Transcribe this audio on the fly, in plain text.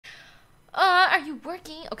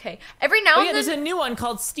working. Okay. Every now Oh and yeah, then. there's a new one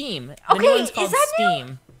called Steam. The Okay, new one's called is that Steam.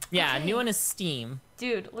 new? Yeah, Okay. new one is Steam.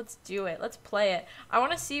 Dude, let's do it. Let's play it. I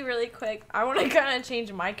want to see really quick. I want to kind of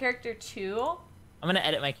change my character too. I'm gonna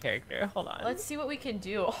edit my character. Hold on. Let's see what we can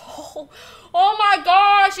do. Oh my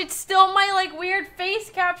gosh, it's still my like weird face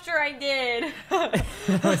capture I did.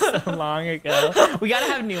 It was so long ago. We gotta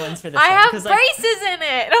have new ones for this I one. have 'cause, braces in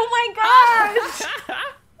it. Oh my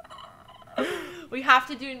gosh. We have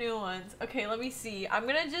to do new ones. Okay, let me see. I'm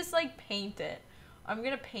gonna just like paint it. I'm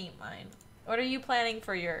gonna paint mine. What are you planning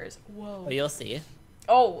for yours? Whoa. Well, you'll see.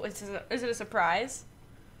 Oh, is it a surprise?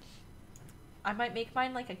 I might make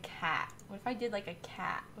mine like a cat. What if I did like a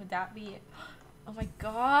cat? Would that be... Oh my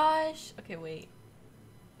gosh. Okay, wait.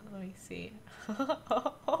 Let me see.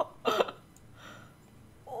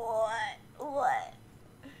 What?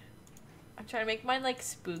 I'm trying to make mine like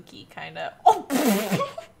spooky, kind of. Oh!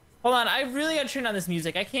 Hold on, I really gotta turn on this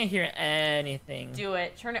music. I can't hear anything. Do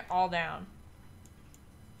it. Turn it all down.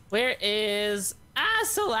 Where is... Ah,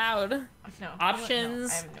 so loud. No.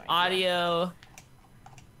 Options, I have no idea. audio,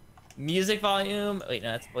 music volume. Wait,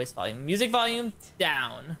 no, that's voice volume. Music volume,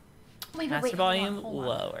 down. Wait, Master volume, hold on.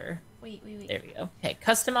 lower. Wait. There we go. Okay,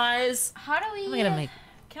 customize. How do we... I'm gonna make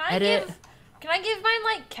Can I edit. Can I give mine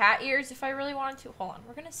like cat ears if I really wanted to? Hold on,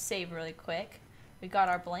 we're gonna save really quick. We got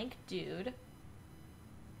our blank dude.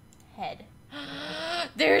 Head.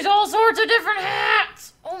 There's all sorts of different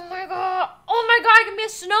hats! Oh my god! Oh my god, I can be a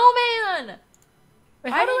snowman!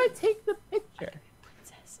 Wait, how do I take the picture?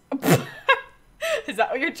 Princess. Is that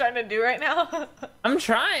what you're trying to do right now? I'm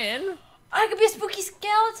trying. I could be a spooky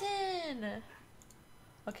skeleton!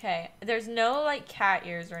 Okay, there's no like cat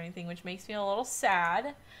ears or anything, which makes me a little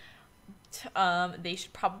sad. They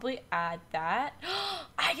should probably add that.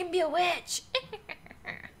 I can be a witch!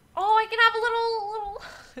 Oh, I can have a little...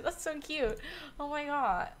 That's so cute. Oh my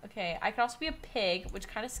god. Okay, I can also be a pig, which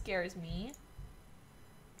kind of scares me.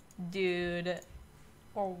 Dude.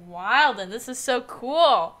 Or wild, and this is so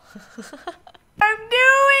cool. I'm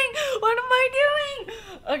doing... What am I doing?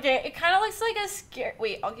 Okay, it kind of looks like a scare...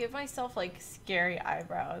 Wait, I'll give myself, like, scary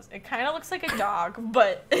eyebrows. It kind of looks like a dog,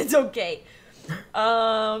 but it's okay.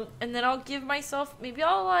 And then I'll give myself... Maybe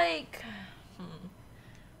I'll, like...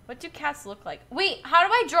 What do cats look like? Wait, how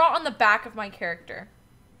do I draw on the back of my character?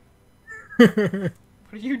 What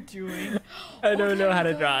are you doing? I don't know how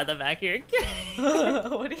to draw at the back here.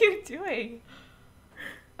 What are you doing?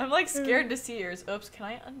 I'm like scared to see yours. Oops, can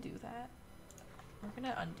I undo that? We're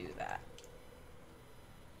gonna undo that.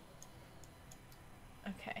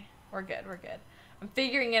 Okay, we're good, we're good. I'm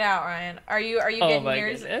figuring it out, Ryan. Are you getting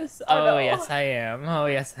yours? Goodness. Oh, no. Yes, I am. Oh,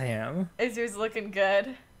 yes, I am. Is yours looking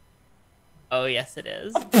good? Oh, yes, it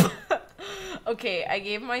is. Okay, I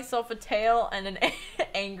gave myself a tail and an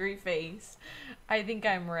angry face. I think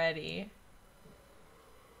I'm ready.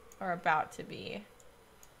 Or about to be.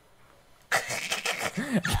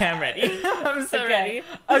 Okay, I'm ready. I'm so ready.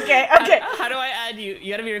 Okay. How do I add you?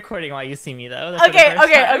 You gotta be recording while you see me, though. Okay.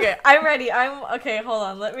 I'm ready. Okay, hold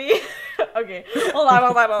on. Let me... Okay, hold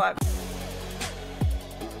on.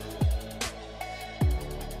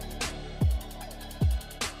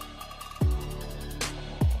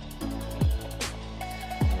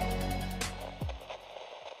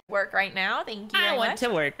 Work right now. Thank you very I want much. to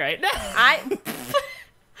work right now.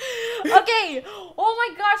 Okay. Oh my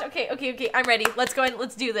gosh. Okay. I'm ready. Let's go and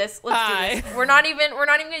let's do this. Let's do this. We're not even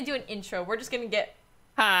gonna do an intro. We're just gonna get...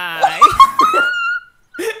 Hi.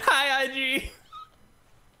 Hi, Audrey.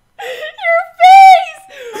 Your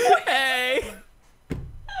face! Hey.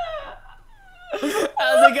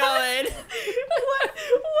 How's it going? What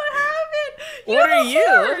happened? What are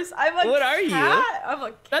you? I'm a What are cat. you? I'm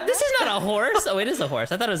a cat. This is not a horse. Oh, it is a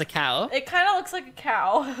horse. I thought it was a cow. It kind of looks like a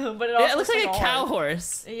cow, but it also It looks like a cow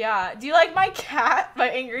horse. horse. Yeah. Do you like my cat? My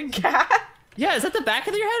angry cat? Yeah, is that the back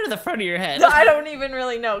of your head or the front of your head? I don't even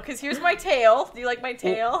really know, because here's my tail. Do you like my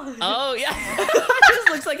tail? Oh, yeah. It just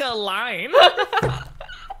looks like a line.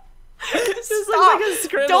 It just looks like a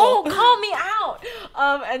scribble. Don't call me out.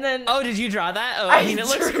 And then... Oh, did you draw that? Oh, I mean, it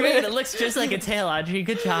looks drew great. it. It looks just like a tail, Audrey.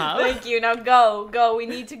 Good job. Thank you. Now go. We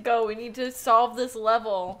need to go. We need to solve this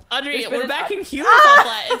level. Audrey, There's been we're an back up- in Humorfall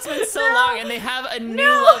Flat. It's been so long, and they have a new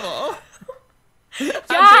level. How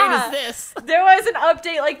great is this? There was an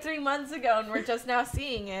update like 3 months ago, and we're just now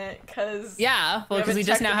seeing it, because... Yeah, well, because we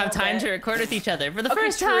just now have time to record with each other for the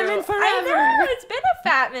first time in forever. I know, it's been a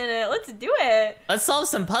fat minute. Let's do it. Let's solve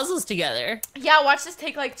some puzzles together. Yeah, watch this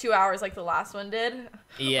take like 2 hours like the last one did.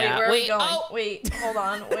 Yeah. Wait, where are we going? Oh. Wait, hold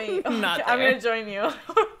on. Wait. I'm not I'm there. gonna join you.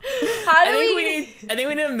 How do I think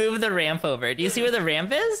we need to move the ramp over. Do you see where the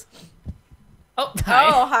ramp is? Oh, hi.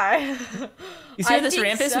 Oh, hi. You see where this think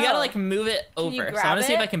ramp is? so. We gotta like move it Can you over. So grab I wanna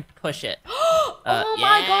see if it? I can push it. Oh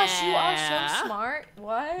my gosh, you are yeah. so smart.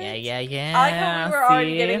 What? Yeah. I like how we were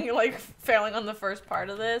already See? getting like failing on the first part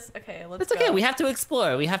of this. Okay, let's It's okay. go. We have to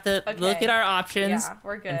explore. We have to look Okay. at our options Yeah,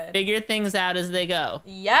 we're good. and figure things out as they go.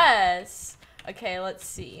 Yes. Okay, let's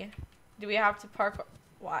see. Do we have to park?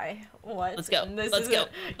 Why? What? Let's go. This Let's isn't-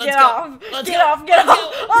 go. Get off. Let's Get go. off. Get Let's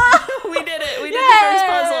off. go. Ah! We did it. We did Yay!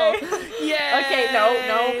 the first puzzle. Yay. Okay, no.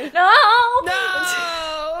 No.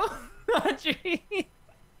 Audrey.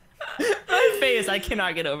 My face. I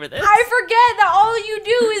cannot get over this. I forget that all you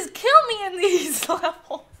do is kill me in these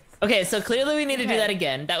levels. Okay, so clearly we need to do Okay. that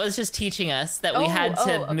again. That was just teaching us that we had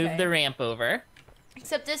to move okay. the ramp over.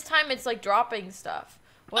 Except this time it's like dropping stuff.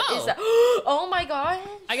 What is Oh. that? Oh my god!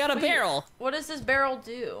 I got a barrel. What does this barrel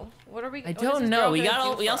do? What are we? I what is don't this know. barrel We gonna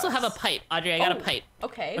got. do We for also have a us? pipe. Audrey, I got a Oh, pipe.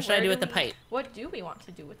 Okay. What should I where do with we- the pipe? What do we want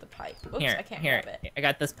to do with the pipe? Oops, Here, I can't here. grab it. I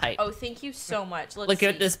got this pipe. Oh, thank you so much. Let's Look see.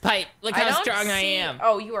 at this pipe. Look I how don't strong I see- am.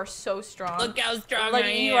 Oh, you are so strong. Look how strong Like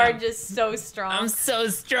I am. you are just so strong. I'm so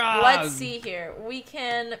strong. Let's see here. We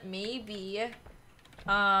can maybe.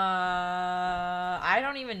 I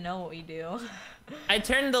don't even know what we do. I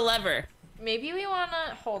turned the lever. Maybe we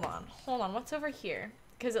wanna hold on. What's over here?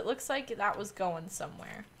 Because it looks like that was going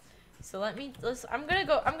somewhere. So I'm gonna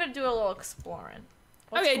do a little exploring.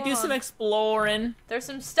 What's Okay, going do some on? exploring. There's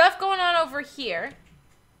some stuff going on over here.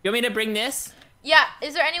 You want me to bring this? Yeah,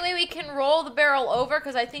 is there any way we can roll the barrel over?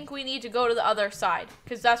 Because I think we need to go to the other side.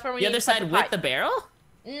 Because that's where we The need other to put side the with pipe. the barrel?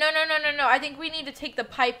 No. I think we need to take the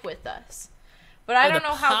pipe with us. But I Oh, don't the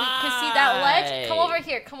know how we can see that ledge. Come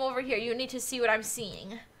pipe. over here. You need to see what I'm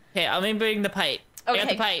seeing. Okay, let me bring the pipe. I got Okay.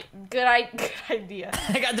 the pipe. Good idea.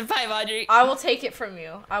 I got the pipe, Audrey. I will take it from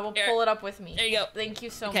you. I will Here. pull it up with me. There you go. Thank you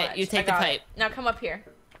so Okay, much. you take I the got pipe. it. Now come up here.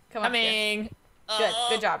 Come up here. Coming.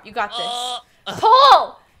 Good job. You got this. uh.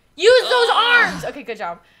 Pull! Use those arms! Okay, good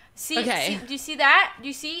job. See, Okay. do you see that? Do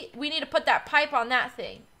you see? We need to put that pipe on that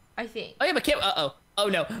thing, I think. Oh yeah, but uh-oh. Oh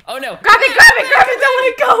no. Oh no. Grab it!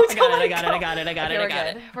 Don't let it go! I got it. Okay, I we're got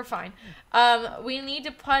good. it. We're fine. We need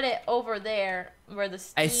to put it over there where the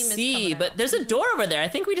steam I is see, coming but out. there's a door over there. I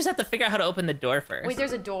think we just have to figure out how to open the door first. Wait,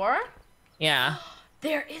 there's a door? Yeah.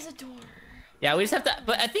 There is a door. Yeah, we just have to,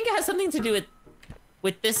 but I think it has something to do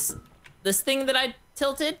with this thing that I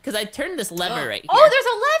tilted, because I turned this lever right here. Oh, there's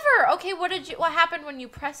a lever! Okay, what happened when you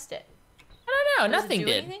pressed it? I don't know, Does it nothing do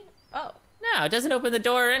did. anything? Oh. No, it doesn't open the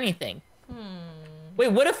door or anything. Wait,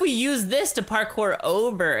 what if we use this to parkour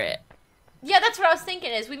over it? Yeah, that's what I was thinking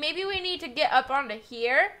is maybe we need to get up onto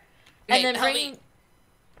here and Okay, then help bring... me.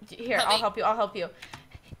 Here, Help I'll me. help you. I'll help you.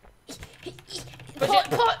 Push it.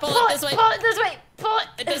 Pull it this way. Pull it this way. Pull it.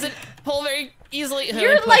 It doesn't pull very easily. I'm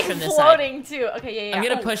You're gonna push like from this floating too. Okay, yeah. I'm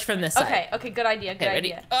gonna Oh. push from this side. Okay, good idea. Good Okay,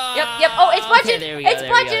 ready? idea. Yep. Oh, it's budget. Okay, there we go. It's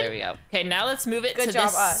there we go. budget. There we go. Okay, now let's move it Good to job,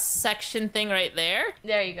 this us. section thing right there.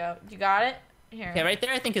 There you go. You got it? Here. Okay, right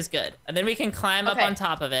there I think is good. And then we can climb up Okay. on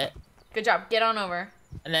top of it. Good job. Get on over.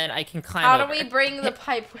 And then I can climb How over. do we bring the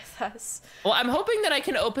pipe with us? Well, I'm hoping that I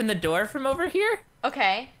can open the door from over here.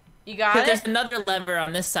 Okay. You got But it? there's another lever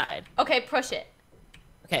on this side. Okay, push it.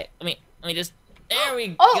 Okay, let me just. There we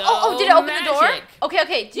go. Oh, did it open the door? Magic.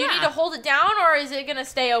 Okay. Do you need Yeah. to hold it down or is it gonna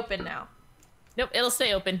stay open now? Nope, it'll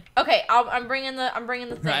stay open. Okay, I'm bringing the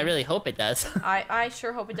thing. No, I really hope it does. I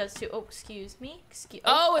sure hope it does too. Oh, excuse me.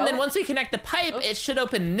 Oh, and then once we connect the pipe, Oops. it should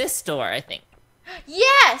open this door, I think.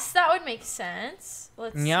 Yes, that would make sense.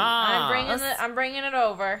 Let's see. Yes. I'm bringing it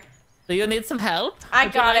over. So you'll need some help? I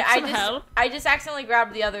Would you got like it. some help? I just accidentally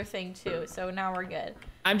grabbed the other thing too, so now we're good.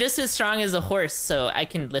 I'm just as strong as a horse, so I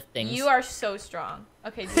can lift things. You are so strong.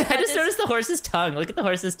 Okay. Do you I have just this? noticed the horse's tongue. Look at the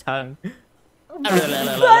horse's tongue.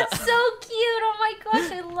 That's so cute. Oh my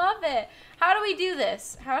gosh, I love it. How do we do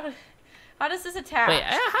this? How does this attach? Wait,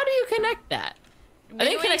 how do you connect that? I Maybe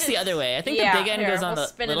think it we connects the just- other way. I think Yeah, the big end here, goes on we'll the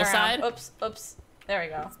spin it little around. side. Oops. There we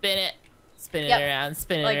go. Spin it. Spin Yep. it around.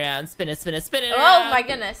 Spin it Like- around. Spin it Oh around. my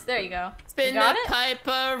goodness. There you go. Spin you got the it? pipe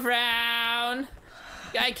around.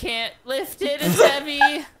 I can't lift it. It's heavy.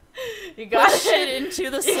 You got Push it. it into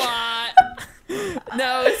the slot.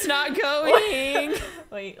 No, it's not going.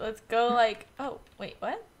 Wait, let's go like. Oh, wait,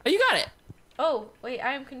 what? Oh, you got it. Oh, wait,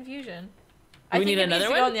 I am confusion. Do we I think need it needs another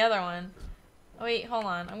to go one? in the other one. Oh, wait, hold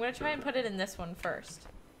on. I'm gonna try and put it in this one first.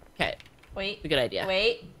 Okay, Wait. good idea.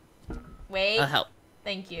 Wait. I'll help.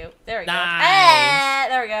 Thank you. There we go. Nice.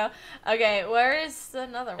 There we go. Okay, where is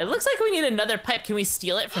another one? It looks like we need another pipe. Can we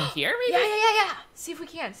steal it from here, maybe? Yeah. See if we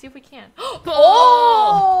can. Oh!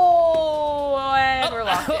 Oh, and we're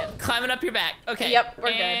locked in. Climbing up your back. Okay. Yep,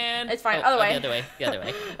 we're good. And... It's fine. Oh, Other way. The other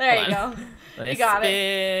way. There Hold you on. go. Let You me got it.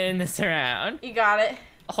 spin this around. You got it.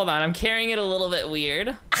 hold on. I'm carrying it a little bit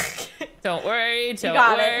weird. Don't worry. Don't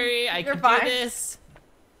worry. I can do this.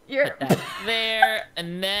 Put that there,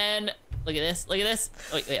 and then look at this. Look at this.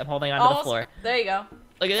 Wait, I'm holding onto the floor. There you go.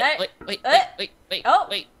 Look at it. Wait. Wait.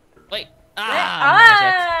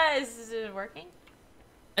 Is it working?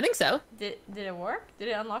 I think so. Did it work? Did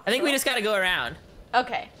it unlock? I think we just gotta go around.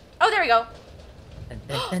 Okay. Oh, there we go.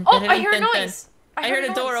 Oh, I hear a noise. I heard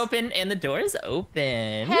a door open, and the door is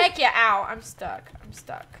open. Heck yeah! Ow! I'm stuck.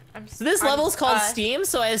 So this level is called Steam,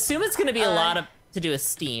 so I assume it's gonna be a lot to do with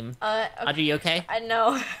Steam. Okay. Audrey, you okay? I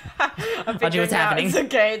know. Audrey, what's happening? It's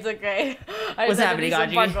okay. It's okay. What's happening,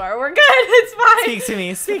 Audrey? We're good. It's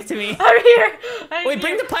fine. Speak to me. I'm here. Wait,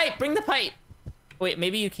 bring the pipe. Wait,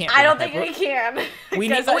 maybe you can't. I don't think we can.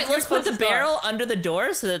 Wait, let's put the barrel under the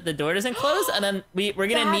door so that the door doesn't close, and then we're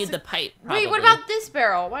gonna need the pipe. Probably. Wait, what about this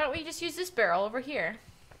barrel? Why don't we just use this barrel over here?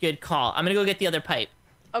 Good call. I'm gonna go get the other pipe.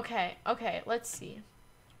 Okay. Let's see.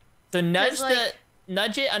 So nudge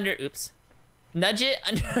it under. Oops. Nudge it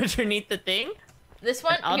underneath the thing. This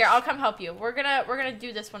one? Here, I'll come help you. We're gonna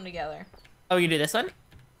do this one together. Oh, you do this one?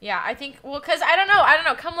 Yeah, I think. Well, cause I don't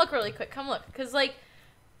know. Come look really quick. Come look, cause like.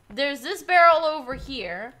 There's this barrel over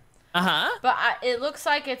here. But it looks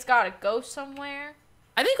like it's gotta go somewhere.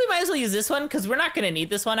 I think we might as well use this one because we're not gonna need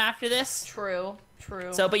this one after this. True.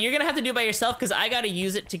 So, but you're gonna have to do it by yourself because I gotta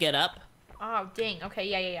use it to get up. Oh, dang. Okay,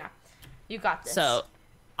 yeah. You got this. So,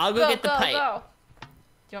 I'll go get the pipe. Go. Do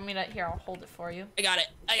you want me to? Here, I'll hold it for you. I got it.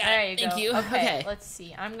 There you go. Thank you. Okay, let's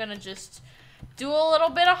see. I'm gonna just do a little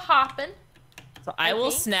bit of hopping. So I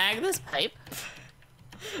will snag this pipe.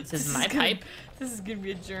 This is my pipe. This is gonna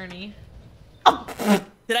be a journey.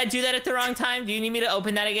 Did I do that at the wrong time? Do you need me to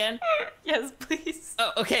open that again? Yes, please.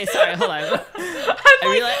 Oh, okay. Sorry. Hold on. I've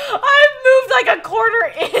moved like a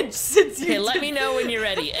quarter inch since you. Okay, let me know when you're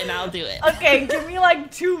ready, and I'll do it. Okay, give me like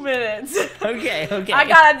 2 minutes. Okay. I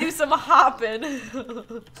gotta do some hopping.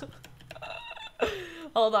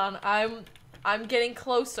 Hold on. I'm getting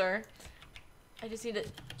closer. I just need to.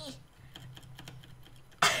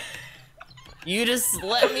 You just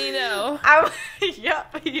let me know.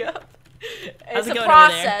 Yep. How's it a going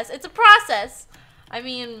process. It's a process. I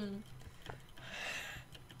mean,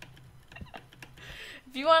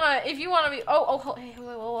 if you wanna be. Oh, hey,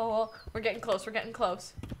 whoa. We're getting close.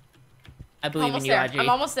 I believe in you, there. Audrey. I'm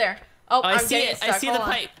almost there. Oh, I see it. Stuck. I see the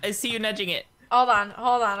pipe. I see you nudging it. Hold on.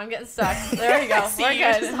 I'm getting stuck. There we go. We're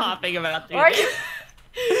good. Just hopping about through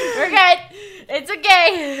We're good. It's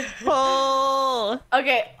okay. Oh.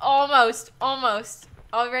 Okay, almost.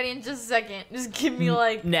 I'll be ready in just a second. Just give me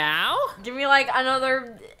like now. Give me like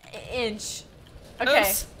another inch. Okay.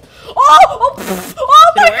 Oops.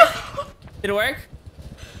 Oh my god. Did it work?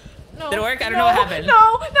 No. Did it work? I don't know what happened. No.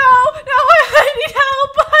 I need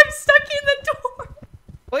help. I'm stuck in the door.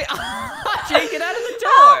 Wait, Audrey, get out of the door.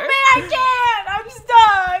 Oh man, I can't. I'm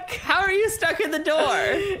stuck. How are you stuck in the door?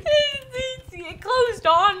 It closed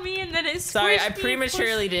on me and then it squished. Sorry, I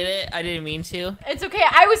prematurely did it. I didn't mean to. It's okay.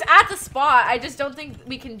 I was at the spot. I just don't think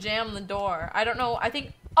we can jam the door. I don't know. I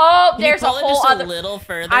think. Oh, there's a whole other. A little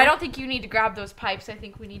further. I don't think you need to grab those pipes. I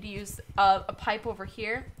think we need to use a pipe over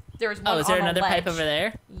here. There's one. Oh, is there on another ledge. pipe over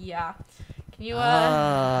there? Yeah. Can you?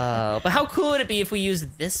 Oh, but how cool would it be if we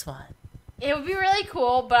used this one? It would be really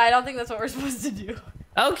cool, but I don't think that's what we're supposed to do.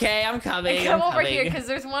 Okay, I'm coming. Come over here, because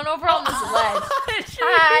there's one over on this ledge.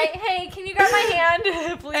 Hi, hey, can you grab my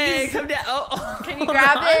hand, please? Hey, come down. Can you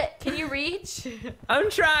grab it? Can you reach? I'm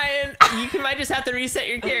trying. You might just have to reset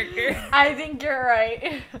your character. I think you're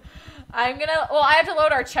right. I have to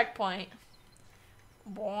load our checkpoint.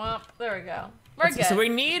 There we go. We're good. So we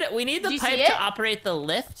need the pipe to operate the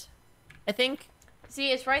lift, I think.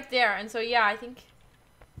 See, it's right there, and so yeah, I think.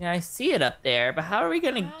 Yeah, I see it up there, but how are we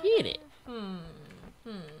gonna get it?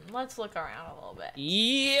 Let's look around a little bit.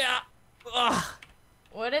 Yeah. Ugh.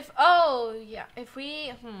 What if? Oh, yeah. If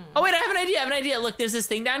we. Oh wait, I have an idea. Look, there's this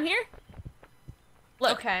thing down here.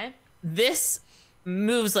 Look. Okay. This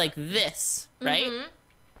moves like this, right?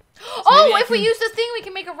 So oh, if we use the thing, we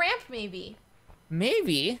can make a ramp, maybe.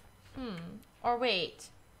 Maybe. Or wait.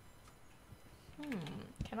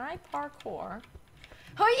 Can I parkour?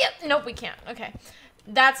 Oh, yeah. Nope, we can't. Okay.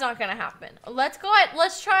 That's not gonna happen. Let's go ahead.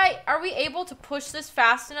 Let's try. Are we able to push this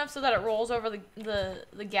fast enough so that it rolls over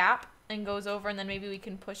the gap and goes over, and then maybe we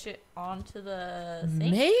can push it onto the thing?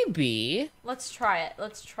 Maybe. Let's try it. Yeah,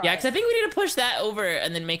 because I think we need to push that over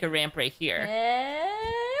and then make a ramp right here.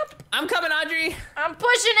 Yep. I'm coming, Audrey. I'm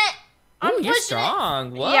pushing it. Ooh, you're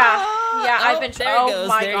strong. Whoa. Yeah. I've been. There it goes.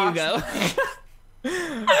 My there gosh. you go.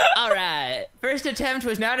 All right. First attempt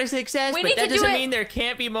was not a success, but that doesn't mean there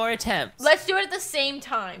can't be more attempts. Let's do it at the same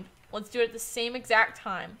time. Let's do it at the same exact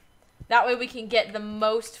time. That way we can get the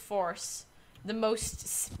most force, the most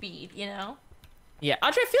speed, you know? Yeah,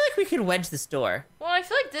 Audrey, I feel like we could wedge this door. Well, I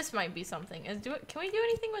feel like this might be something. Can we do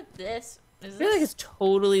anything with this? I feel like it's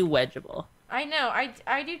totally wedgeable. I know,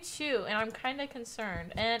 I do too, and I'm kind of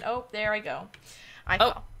concerned. And, oh, there I go. I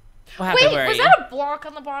fell. What happened? Wait, was that a block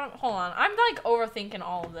on the bottom? Hold on, I'm like overthinking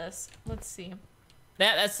all of this. Let's see.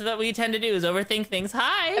 That's what we tend to do, is overthink things.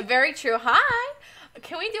 Hi! Very true. Hi!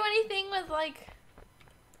 Can we do anything with, like,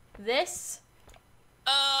 this?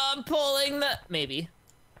 Pulling the... Maybe.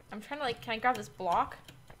 I'm trying to, like, can I grab this block?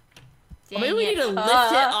 Well, maybe we need to lift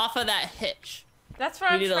it off of that hitch. That's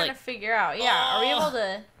what I'm trying to figure out. Yeah, are we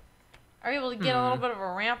able to get a little bit of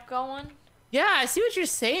a ramp going? Yeah, I see what you're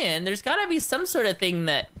saying. There's gotta be some sort of thing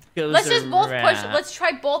that goes Let's just both around. push. Let's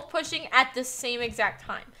try both pushing at the same exact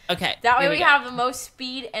time. Okay. That way we have the most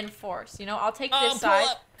speed and force. You know, I'll take this side. Pull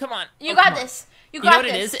up. Come on. You got this. You got this. You know what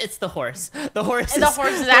this. it is? It's the horse. The horse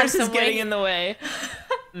is getting in the way.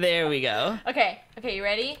 There we go. Okay. Okay, you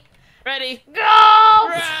ready? Ready. Go!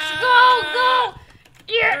 Run! Go!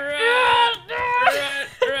 Yeah!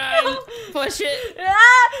 Run! Push it.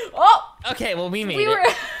 Oh! Okay, well, we made it. We were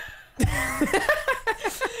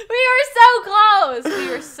so close. We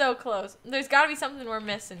were so close. There's got to be something we're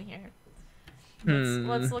missing here.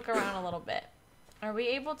 Let's look around a little bit. Are we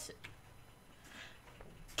able to...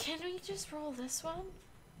 Can we just roll this one?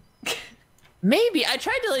 Maybe. I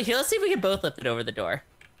tried to... Here, let's see if we can both lift it over the door.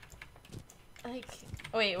 Like...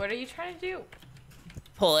 Wait, what are you trying to do?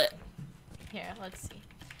 Pull it. Here, let's see.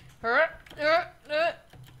 There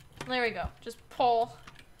we go. Just pull.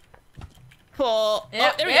 Pull.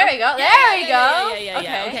 Yep, oh, there we go. Yeah, there we go.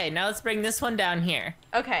 Yeah. Okay, now let's bring this one down here.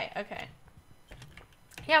 Okay.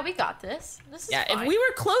 Yeah, we got this. This is fine. If we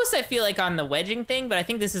were close, I feel like on the wedging thing, but I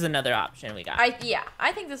think this is another option we got. I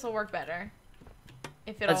think this will work better.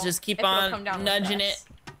 Let's just keep on nudging it.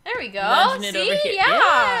 There we go. Nudging it over here.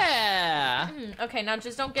 Yeah. Okay, now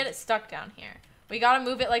just don't get it stuck down here. We gotta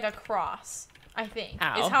move it like across, I think.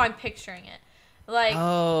 Is how I'm picturing it. Like,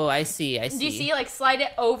 oh, I see. Do you see? Like, slide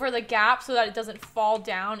it over the gap so that it doesn't fall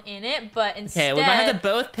down in it, but instead... Okay, we might have to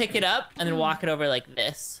both pick it up and then walk it over like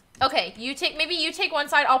this. Okay, maybe you take one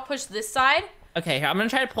side, I'll push this side. Okay, here, I'm gonna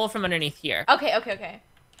try to pull from underneath here. Okay. Okay.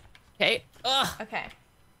 Ugh. Okay.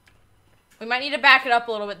 We might need to back it up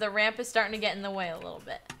a little bit. The ramp is starting to get in the way a little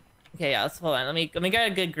bit. Okay, yeah, hold on. Let me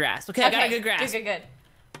get a good grasp. Okay, I got a good grasp. Good.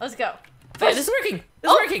 Let's go. Okay, this is working.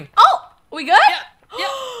 This is working. Oh, we good?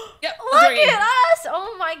 Yep. Look at us!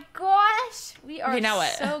 Oh my gosh, we are now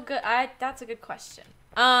what? so good. That's a good question.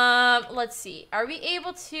 Let's see. Are we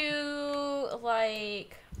able to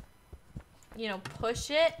like,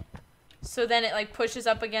 push it so then it like pushes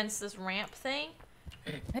up against this ramp thing?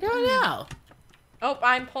 I don't know. Oh,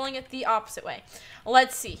 I'm pulling it the opposite way.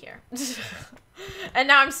 Let's see here. And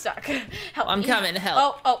now I'm stuck. Help me. I'm coming.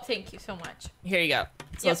 Help. Oh, thank you so much. Here you go.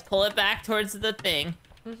 So let's pull it back towards the thing.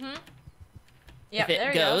 Yeah, there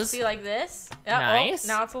we go. See, like this. Yep. Nice. Oh,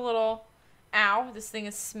 now it's a little... Ow, this thing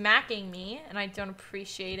is smacking me, and I don't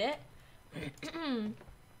appreciate it.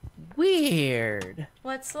 Weird.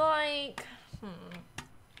 Let's, like...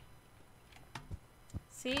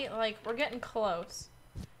 See, like, we're getting close.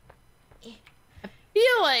 I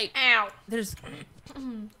feel like... Ow. There's...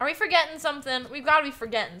 Are we forgetting something? We've got to be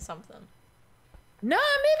forgetting something. No,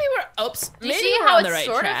 maybe we're... Oops. Do you maybe see we're how on the it's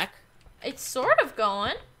right track. It's sort of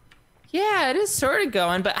going. Yeah, it is sort of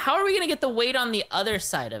going, but how are we going to get the weight on the other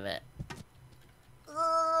side of it?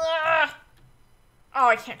 Oh,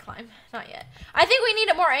 I can't climb. Not yet. I think we need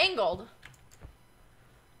it more angled.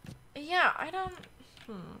 Yeah, I don't...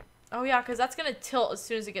 Oh, yeah, because that's going to tilt as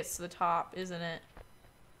soon as it gets to the top, isn't it?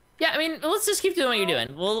 Yeah, I mean, let's just keep doing what you're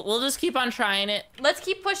doing. We'll just keep on trying it. Let's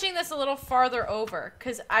keep pushing this a little farther over,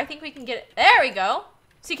 because I think we can get it. There we go.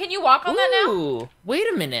 See, can you walk on that now? Ooh,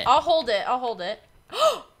 wait a minute. I'll hold it.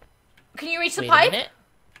 Can you reach the pipe? Wait a minute.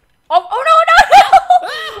 Oh, no.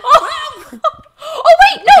 Oh,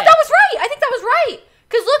 wait, no, that was right. I think that was right.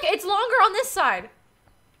 Because look, it's longer on this side.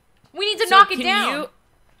 We need to knock it down.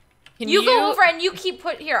 You go over and you keep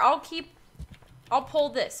here. I'll pull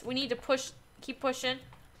this. We need to keep pushing. And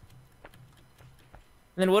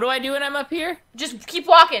then what do I do when I'm up here? Just keep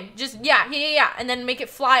walking. Yeah. And then make it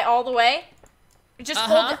fly all the way. Just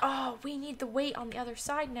hold it. Oh, we need the weight on the other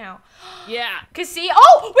side now. Yeah. Cause see,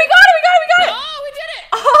 oh, we got it. Oh, we did it.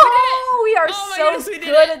 Oh, we are so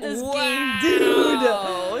good at this game,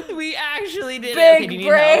 dude. We actually did it. Okay, do you need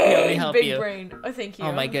help? Let me help you. Big brain. Oh, thank you.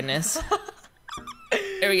 Oh my goodness.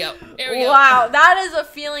 There we go. Wow, that is a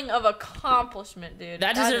feeling of accomplishment, dude.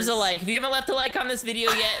 That deserves a like. If you haven't left a like on this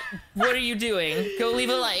video yet, what are you doing? Go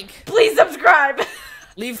leave a like. Please subscribe.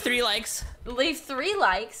 Leave 3 likes. Leave 3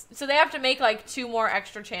 likes. So they have to make like 2 more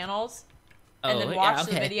extra channels. And then watch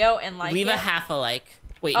the video and like Leave a half a like.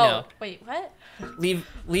 Wait, oh, no. Wait, what? Leave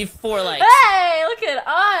 4 likes. Hey, look at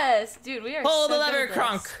us. Dude, we are Pull so the lever, good at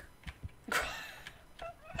Kronk.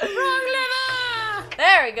 Wrong lever.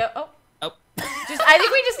 There we go. Oh. I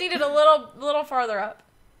think we just need it a little farther up.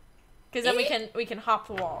 Because then we can hop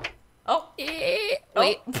the wall. Oh.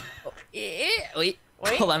 Wait. Wait.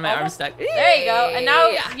 Hold on, my arm's stuck. There you go. And now,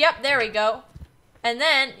 yep, there we go. And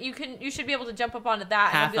then you should be able to jump up onto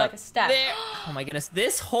that and it'll be like a step. There. Oh my goodness,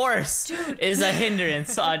 this horse is a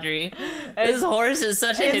hindrance, Audrey. This horse is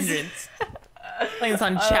such a hindrance. Playing this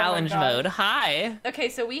on challenge mode. Hi. Okay,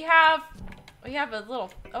 so we have a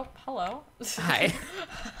little. Oh, hello. Hi.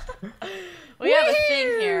 We have a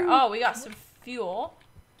thing here. Oh, we got some fuel.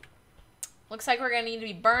 Looks like we're gonna need to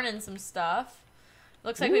be burning some stuff.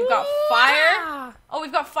 Looks like we've got fire. Oh,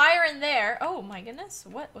 we've got fire in there. Oh my goodness,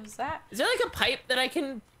 what was that? Is there like a pipe that I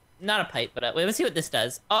can? Not a pipe, but wait, let's see what this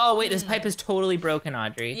does. Oh wait, this pipe is totally broken,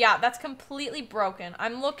 Audrey. Yeah, that's completely broken.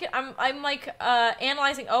 I'm like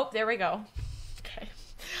analyzing. Oh, there we go. Okay.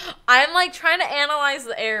 I'm like trying to analyze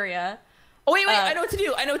the area. Oh wait, I know what to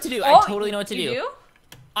do. I totally know what to do. You do?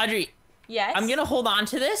 Audrey. Yes. I'm gonna hold on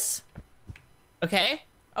to this. Okay.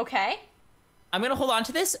 Okay. I'm gonna hold on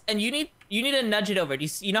to this, and you need to nudge it over. Do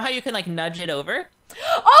you know how you can like nudge it over?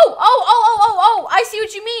 Oh! I see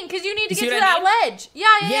what you mean. Cause you need to get to that ledge.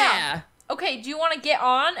 Yeah. Okay. Do you want to get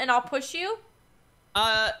on, and I'll push you?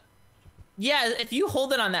 Yeah. If you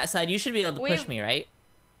hold it on that side, you should be able to push me, right?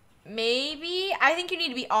 Maybe. I think you need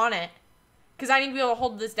to be on it. Cause I need to be able to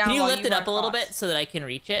hold this down. Can you lift it up a little bit so that I can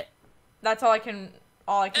reach it? That's all I can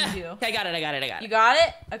do. Okay, I got it. You got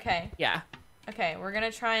it? Okay. Yeah. Okay, we're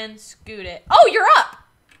gonna try and scoot it. Oh, you're up!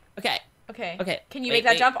 Okay. Okay. Can you make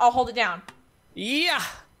that jump? I'll hold it down. Yeah.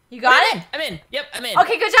 You got it? I'm in. Yep, I'm in.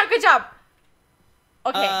 Okay, good job.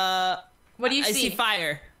 Okay. What do you see? I see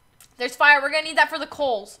fire. There's fire. We're gonna need that for the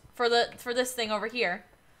coals. For this thing over here.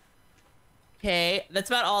 Okay,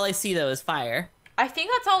 that's about all I see though is fire. I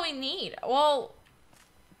think that's all we need. Well,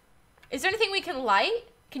 is there anything we can light?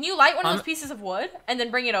 Can you light one of those pieces of wood and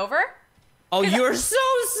then bring it over? Oh, you're so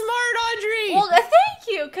smart, Audrey! Well, thank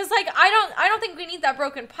you, because like I don't think we need that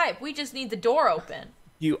broken pipe. We just need the door open.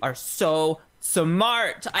 You are so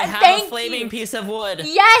smart. I have a flaming piece of wood.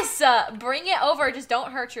 Yes, bring it over. Just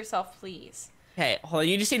don't hurt yourself, please. Okay, hold on.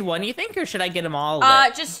 You just need one, you think, or should I get them all?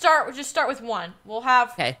 Just start with one. We'll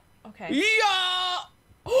have. Okay. Yeah.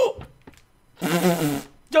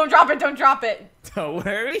 Don't drop it. Don't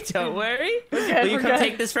worry. Okay, will you come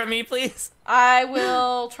take this from me, please? I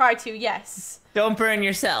will try to, yes. Don't burn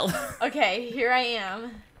yourself. Okay, here I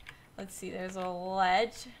am. Let's see, there's a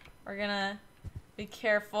ledge. We're gonna be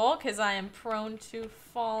careful, because I am prone to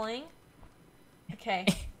falling. Okay.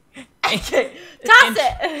 Okay, toss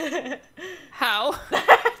it! How?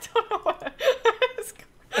 I don't know what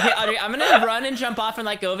Okay, Audrey, I'm gonna run and jump off and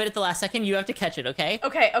let go of it at the last second. You have to catch it, okay?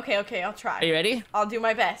 Okay, I'll try. Are you ready? I'll do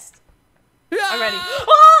my best. Yeah! I'm ready.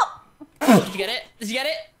 Oh! Did you get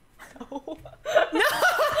it? No.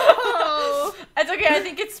 No! It's okay, I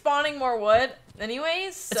think it's spawning more wood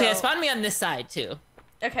anyways. So. It's okay, it spawned me on this side, too.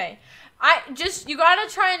 Okay. You gotta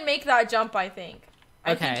try and make that jump, I think.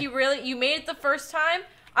 I think you made it the first time.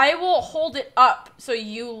 I will hold it up so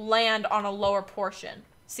you land on a lower portion.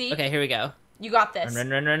 See? Okay, here we go. You got this.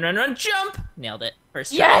 Run, jump! Nailed it.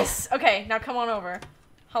 First try. Yes! Okay, now come on over.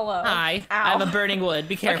 Hello. Hi. Ow. I have a burning wood.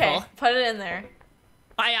 Be careful. Okay, put it in there.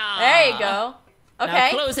 Fire! There you go. Okay. Now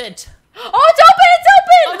close it. Oh, it's open!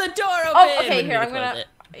 Oh, the door open! Oh, okay, here, I'm gonna...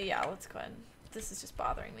 Yeah, let's go ahead. This is just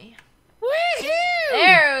bothering me. Woohoo!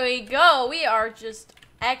 There we go. We are just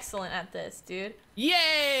excellent at this, dude.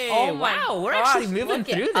 Yay! Oh my wow, we're gosh, actually moving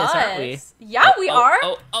through this, us. aren't we? Yeah, we are.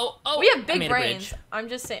 Oh. We have big brains. I'm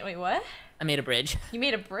just saying. Wait, what? I made a bridge. You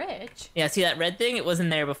made a bridge? Yeah, see that red thing? It wasn't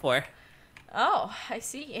there before. Oh, I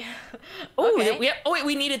see. Oh, okay. wait,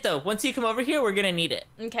 we need it though. Once you come over here, we're gonna need it.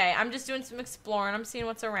 Okay, I'm just doing some exploring. I'm seeing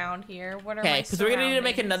what's around here. What are my because we're gonna need to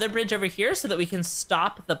make another bridge over here so that we can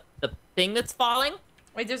stop the thing that's falling.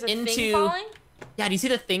 Wait, there's a thing falling? Yeah, do you see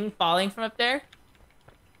the thing falling from up there?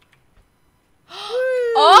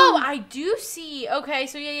 Oh, I do see. Okay,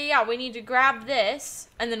 so yeah. We need to grab this,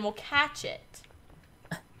 and then we'll catch it.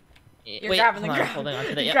 You're grabbing the ground. Holding on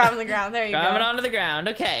to that. You're grabbing the ground. There you go. Grab it onto the ground.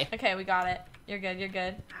 Okay. Okay, we got it. You're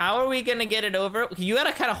good. How are we gonna get it over? You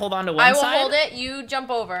gotta kind of hold on to one side. I will hold it. You jump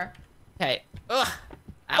over. Okay. Ugh.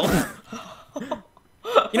 Ow.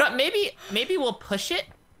 You know what? Maybe we'll push it.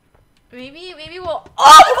 Maybe we'll.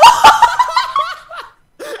 Oh!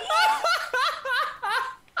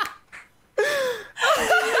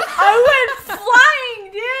 I went flying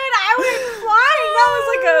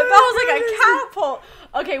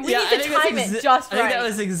just right. I think that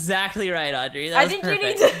was exactly right, Audrey. That was perfect. You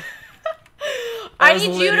need to... I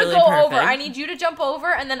need you to go over. I need you to jump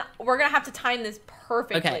over, and then we're going to have to time this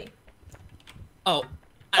perfectly. Okay. Oh.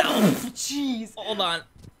 Jeez. Hold on.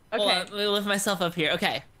 Okay. Hold on. Let me lift myself up here.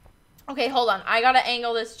 Okay. Okay, hold on. I got to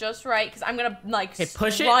angle this just right, because I'm going to, like,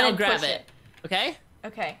 push it, I'll grab it. Okay?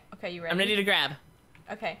 Okay. Okay, you ready? I'm ready to grab.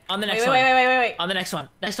 Okay. On the next one. Wait. On the next one.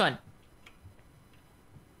 Next one.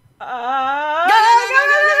 Go, grab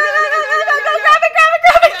it, go.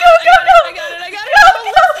 I got it.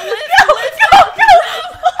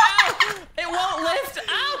 It won't lift.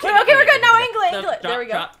 Okay, we're good. Now angle it. There we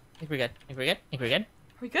go. I think we're good. Are we good?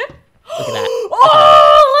 Look at that.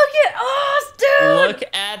 Oh, look at us, dude. Look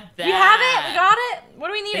at that. You have it? We got it? What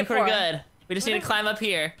do we need it for? I think we're good. We just need to climb up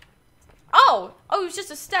here. Oh, it was just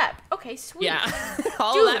a step. Okay, sweet. Yeah,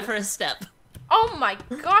 all of that for a step. Oh my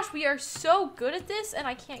gosh, we are so good at this, and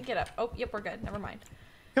I can't get up. Oh, yep, we're good. Never mind.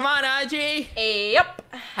 Come on, Audrey. Yep.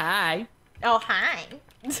 Hi. Oh, hi.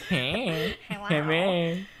 Hey. Hello.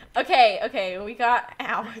 Hey. Okay, we got...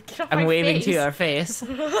 Ow, get off my I'm waving face. to our face.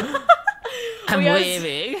 I'm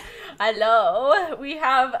waving. Hello. We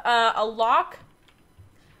have a lock.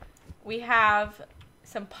 We have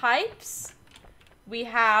some pipes. We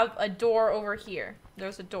have a door over here.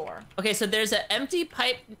 There's a door. Okay, so there's an empty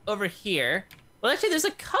pipe over here. Well, actually, there's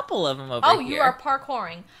a couple of them over here. Oh, you are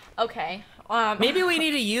parkouring. Okay. Maybe we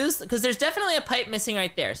need to use... Because there's definitely a pipe missing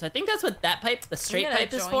right there. So I think that's what that pipe, the straight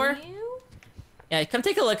pipe, is for. Yeah, come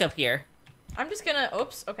take a look up here. I'm just gonna...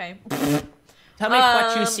 Oops, okay. Tell me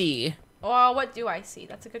what you see. Well, what do I see?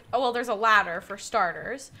 That's a good... Oh, well, there's a ladder for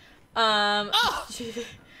starters. Oh!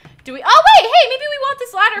 Do we... Oh, wait! Hey, maybe we want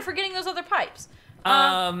this ladder for getting those other pipes.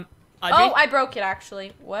 Audrey? Oh, I broke it,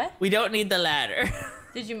 actually. What? We don't need the ladder.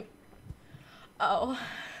 Did you... Oh.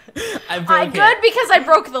 I broke it. Good, because I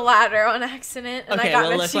broke the ladder on accident, and I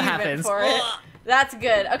got an achievement for it. That's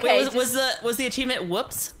good. Okay. Wait, was the achievement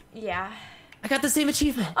whoops? Yeah. I got the same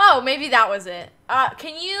achievement. Oh, maybe that was it.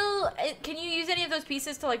 Can you use any of those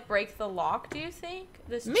pieces to like break the lock, do you think?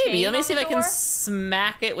 Maybe. Let me see if I can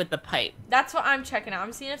smack it with the pipe. That's what I'm checking out.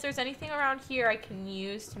 I'm seeing if there's anything around here I can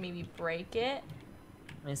use to maybe break it.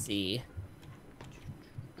 Let me see.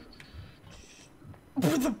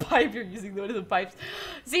 The pipe you're using, though, to the pipes.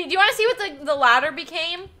 See, do you want to see what the ladder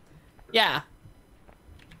became? Yeah.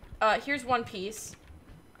 Here's one piece.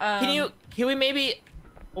 Can we maybe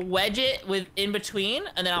wedge it in between,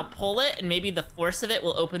 and then I'll pull it, and maybe the force of it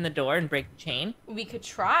will open the door and break the chain? We could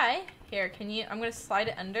try. Here, can you? I'm gonna slide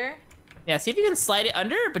it under. Yeah, see if you can slide it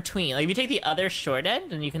under or between. Like, if you take the other short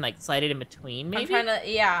end, and you can, like, slide it in between, maybe? I'm trying to,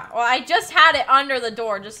 yeah. Well, I just had it under the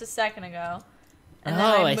door just a second ago. And then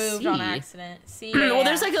I moved on accident. See? Yeah. Well,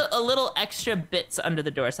 there's, like, a little extra bits under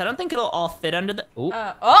the door, so I don't think it'll all fit under the... Ooh.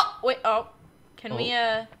 Wait, Can we,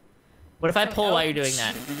 What if I pull while you're doing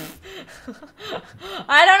that?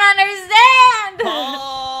 I don't understand!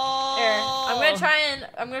 Oh! Here, I'm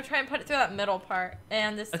gonna try and put it through that middle part,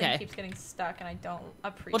 and this thing keeps getting stuck, and I don't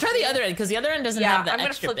appreciate. We'll try the other end, because the other end doesn't have the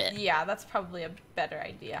extra bit. Yeah, that's probably a better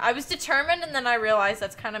idea. I was determined, and then I realized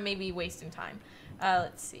that's kind of maybe wasting time.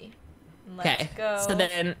 Let's see. Let's go. So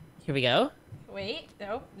then, here we go. Wait,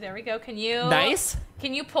 nope, there we go. Can you... Nice.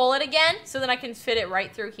 Can you pull it again, so then I can fit it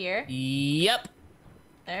right through here? Yep.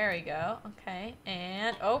 There we go. Okay,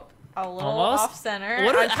 and a little Almost. off center.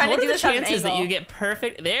 I'm trying to do this at an angle. What are the chances that you get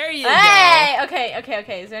perfect? There you go. Hey!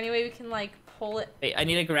 Okay. Is there any way we can like pull it? Wait, I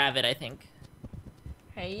need to grab it, I think.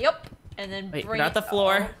 Okay, yep. And then bring it out the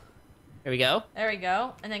floor. There we go. There we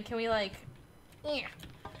go. And then can we like... Yeah.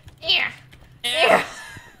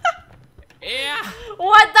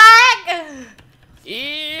 What the heck?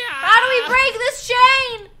 Yeah. How do we break this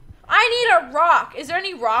chain? I need a rock. Is there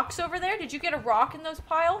any rocks over there? Did you get a rock in those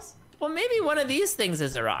piles? Well, maybe one of these things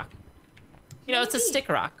is a rock. You know, it's a stick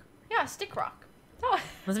rock. Yeah, a stick rock. Oh.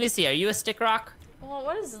 Let me see. Are you a stick rock? Well,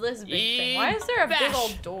 what is this big thing? Why is there a big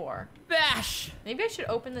old door? Bash. Maybe I should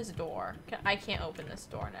open this door. I can't open this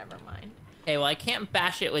door. Never mind. Okay, well, I can't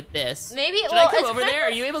bash it with this. Maybe. Should I come over there?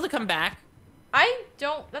 Are you able to come back? I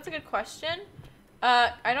don't. That's a good question.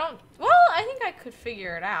 I don't. Well, I think I could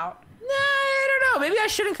figure it out. Nah, I don't know. Maybe I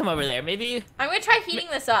shouldn't come over there. Maybe. I'm gonna try heating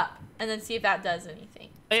this up and then see if that does anything.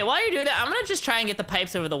 Wait, while you're doing that, I'm gonna just try and get the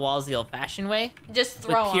pipes over the walls the old-fashioned way. Just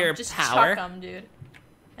throw them. Just power. chuck them, dude.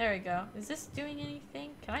 There we go. Is this doing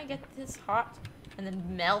anything? Can I get this hot and then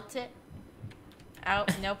melt it? Oh,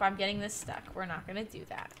 nope. I'm getting this stuck. We're not gonna do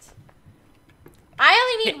that.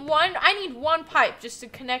 I only need one. I need one pipe just to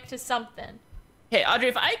connect to something. Hey, Audrey,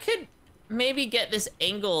 if I could maybe get this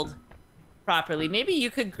angled properly, maybe you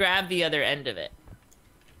could grab the other end of it.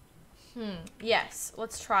 Yes,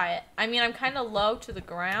 let's try it. I mean, I'm kind of low to the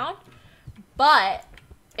ground, But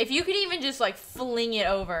if you could even just like fling it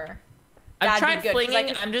over, I've that'd tried be good.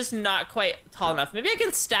 flinging. I'm just not quite tall enough. Maybe I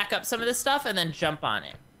can stack up some of this stuff and then jump on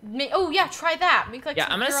it. Oh yeah, try that. Make like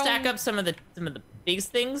I'm gonna stack up some of the big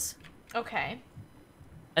things. Okay.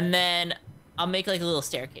 And then I'll make like a little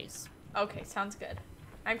staircase. Okay, sounds good.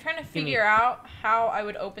 I'm trying to figure out how I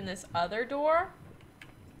would open this other door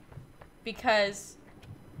because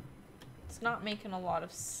it's not making a lot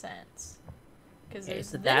of sense. Okay,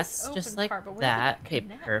 so that's just like that. Okay,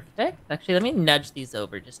 perfect. Actually, let me nudge these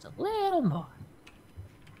over just a little more.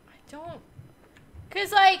 I don't...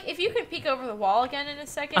 Because, like, if you can peek over the wall again in a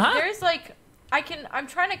second, there's, like... I'm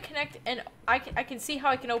trying to connect, and I can see how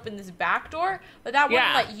I can open this back door, but that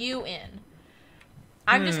wouldn't let you in.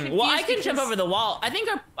 I'm just confused. Well, I can jump over the wall. I think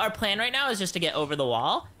our plan right now is just to get over the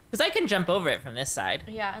wall, because I can jump over it from this side.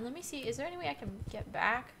 Yeah, and let me see. Is there any way I can get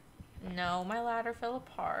back? No, my ladder fell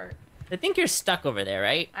apart. I think you're stuck over there,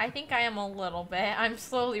 right? I think I am a little bit. I'm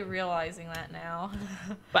slowly realizing that now.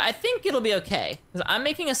 But I think it'll be okay, because I'm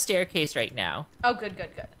making a staircase right now. Oh, good.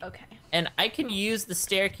 Okay. And I can use the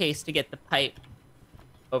staircase to get the pipe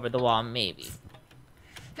over the wall, maybe.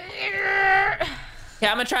 Okay,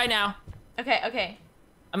 I'm gonna try now. Okay.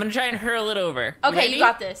 I'm gonna try and hurl it over. Okay, you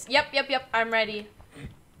got this. Yep. I'm ready.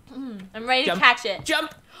 I'm ready to catch it.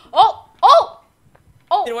 Jump! Oh!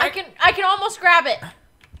 Did it work? I can almost grab it.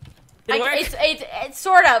 Did it work? It's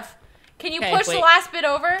sort of. Can you push the last bit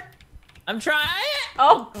over? I'm trying.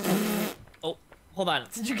 Oh, hold on.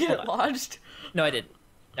 Did you get it lodged? No, I didn't.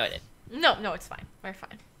 No, it's fine. We're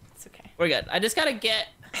fine. It's okay. We're good. I just gotta get...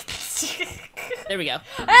 There we go.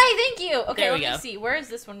 Hey, thank you. Okay, let me see. Where is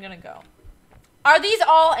this one gonna go? Are these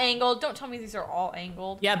all angled? Don't tell me these are all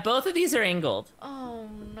angled. Yeah, both of these are angled. Oh,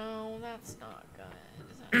 no. That's not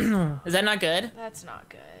good. Is that not good? That's not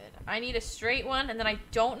good. I need a straight one, and then I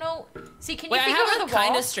don't know. See, can you peek over the wall? I have a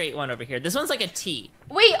kind of straight one over here. This one's like a T.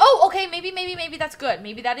 Wait, okay. Maybe that's good.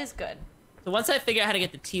 Maybe that is good. So once I figure out how to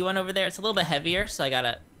get the T one over there, it's a little bit heavier, so I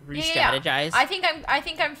gotta re-strategize. Yeah. I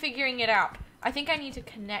think I'm figuring it out. I think I need to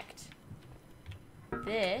connect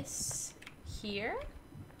this here.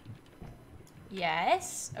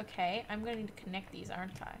 Yes. Okay. I'm gonna need to connect these,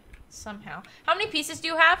 aren't I? Somehow. How many pieces do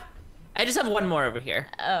you have? I just have one more over here.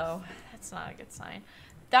 Oh, that's not a good sign.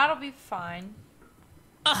 That'll be fine.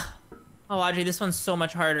 Oh, Audrey, this one's so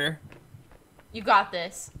much harder. You got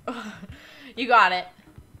this. You got it.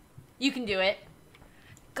 You can do it.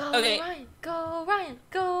 Go, Ryan. Go, Ryan.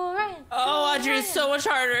 Go, Ryan. Oh, Audrey, it's so much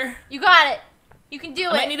harder. You got it. You can do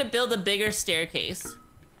it. I might need to build a bigger staircase.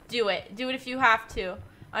 Do it. Do it if you have to.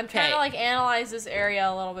 I'm trying to, like, analyze this area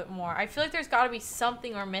a little bit more. I feel like there's got to be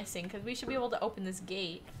something we're missing, because we should be able to open this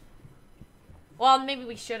gate. Well, maybe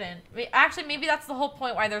we shouldn't. Actually, maybe that's the whole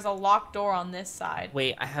point why there's a locked door on this side.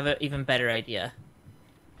 Wait, I have an even better idea.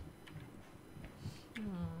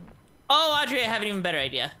 Oh, Audrey, I have an even better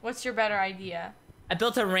idea. What's your better idea? I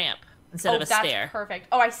built a ramp instead of a stair. Oh, that's perfect.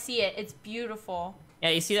 Oh, I see it. It's beautiful. Yeah,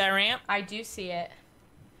 you see that ramp? I do see it.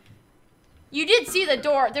 You did see the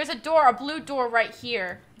door. There's a door, a blue door right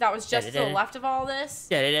here. That was just to the left of all this.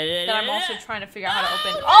 That I'm also trying to figure out how to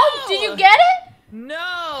open. Oh, did you get it?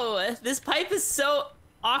 No, this pipe is so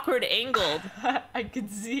awkward angled. I can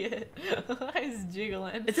see it. It's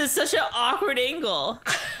jiggling. It's such an awkward angle.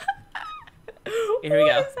 Here we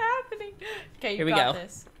go. What is happening? Okay, you got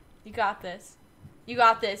this. You got this. You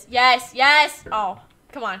got this. Yes. Oh,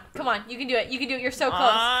 come on. You can do it. You're so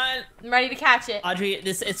close. I'm ready to catch it. Audrey,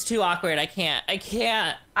 it's too awkward. I can't.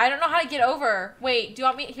 I don't know how to get over. Wait, do you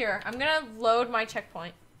want me here? I'm gonna load my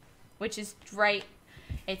checkpoint, which is right.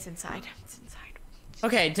 It's inside.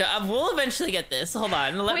 Okay, we'll eventually get this. Hold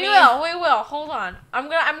on. We will. Hold on. I'm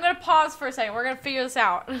gonna pause for a second. We're gonna figure this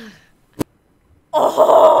out.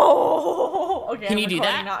 Oh. Okay. Can you do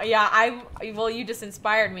that? Now. Yeah. Well, you just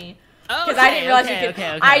inspired me. Oh. Because I didn't realize you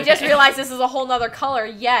could. I just realized this is a whole nother color.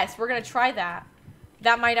 Yes, we're gonna try that.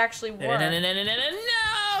 That might actually work. No! Did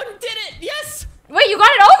it? Yes. Wait, you got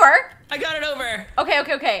it over? I got it over.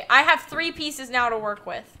 Okay. I have 3 pieces now to work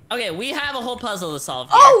with. Okay, we have a whole puzzle to solve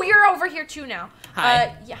here. Oh, you're over here too now.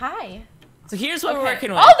 Hi. Hi. So here's what we're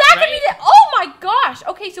working with. Oh, that could be it. Oh my gosh.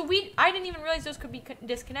 Okay, so I didn't even realize those could be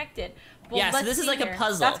disconnected. Well, yeah, so this is like a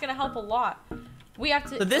puzzle. That's gonna help a lot. We have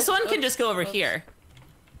to. So this one can just go over here.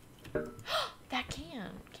 That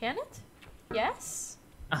can it? Yes.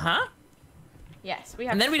 Yes, we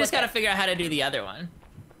have. And then we just gotta figure out how to do the other one.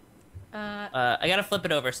 I gotta flip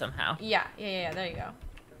it over somehow. Yeah. There you go.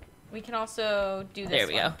 We can also do this. There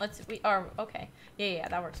we go. Okay. Yeah,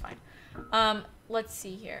 that works fine. Let's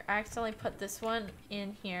see here. I accidentally put this one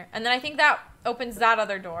in here, and then I think that opens that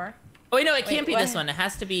other door. Oh, wait, no, it can't be this one. It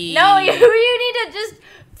has to be... No, you need to just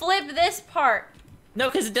flip this part. No,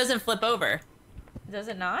 because it doesn't flip over. Does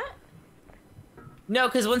it not? No,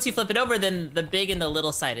 because once you flip it over, then the big and the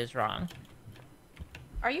little side is wrong.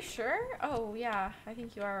 Are you sure? Oh, yeah. I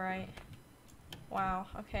think you are right. Wow.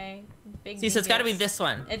 Okay. Big. See, so it's got to be this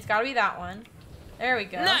one. It's got to be that one. There we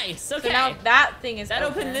go. Nice. Okay. So now that thing is that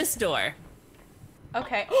open. opened this door.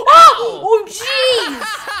 Okay. Oh! Oh, jeez!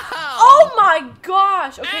 Oh my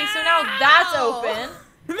gosh! Okay, so now that's open.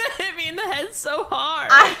 That hit me in the head so hard.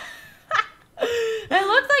 It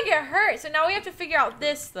looked like it hurt. So now we have to figure out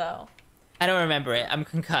this, though. I don't remember it. I'm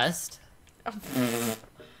concussed.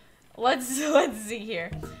 Let's see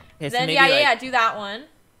here. Okay, then so yeah, do that one.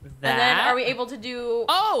 That. And then are we able to do?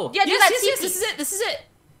 Oh, yeah, do that. Yes, this is it. This is it.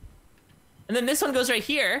 And then this one goes right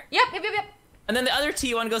here. Yep. And then the other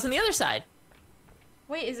T one goes on the other side.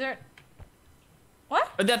 Wait, is there? What?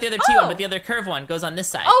 Or not the other T one, but the other curve one goes on this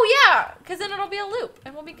side. Oh yeah, because then it'll be a loop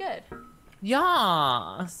and we'll be good.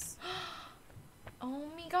 Yes. Oh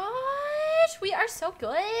my gosh, we are so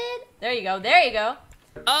good. There you go. There you go.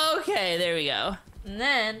 Okay, there we go. And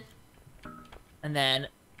then.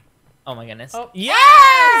 Oh my goodness. Oh.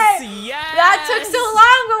 Yes! Hey! Yes! That took so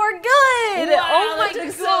long, but we're good. Wow, oh my that took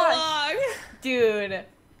gosh. so long. Dude.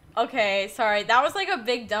 Okay, sorry. That was like a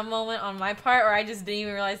big dumb moment on my part where I just didn't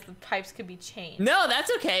even realize the pipes could be changed. No,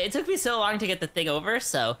 that's okay. It took me so long to get the thing over,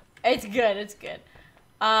 so. It's good. It's good.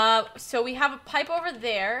 So we have a pipe over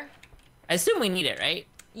there. I assume we need it, right?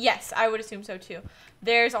 Yes, I would assume so too.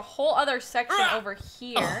 There's a whole other section over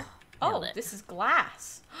here. Oh, this is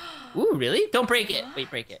glass. Ooh, really? Don't break it. Wait,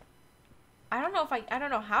 break it. I don't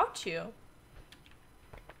know how to.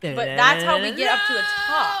 But that's how we get up to the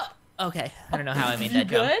top. Okay, I don't know how I made that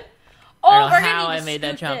jump. Good? Oh, we're gonna how need I to made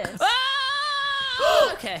that scoot jump. this.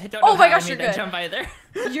 Ah! Okay, I don't know Oh my how gosh, I you're made that good. jump either.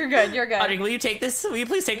 You're good. You're good. Audrey, will you take this? Will you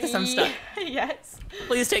please take this? I'm stuck. Yes.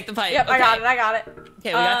 Please take the pipe. Yep, okay. I got it. Okay,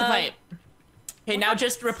 we got the pipe. Okay, now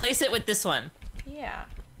just replace it with this one. Yeah.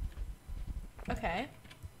 Okay.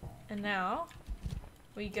 And now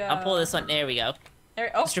we go. I'll pull this one. There we go. There,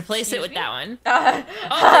 just replace it with that one. Oh,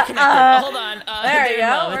 they're connected. Hold on. There we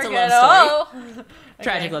go. It's We're a good. love story. Oh.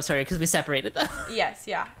 Tragic love story because we separated them. Yes.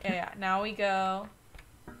 Yeah. Now we go.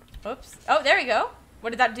 Oops. Oh, there we go.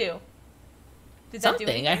 What did that do? Did that do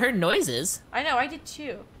something? I heard noises. I know. I did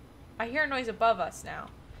too. I hear a noise above us now.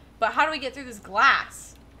 But how do we get through this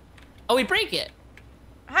glass? Oh, we break it.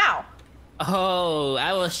 How? Oh,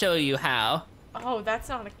 I will show you how. Oh, that's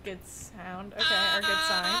not a good sound. Okay, or a good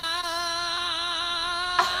sign.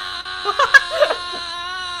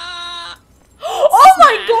 Oh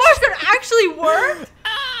my gosh, that actually worked!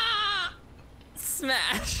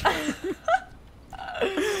 Smash.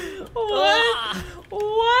 What?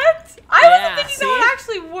 What? I wasn't thinking that would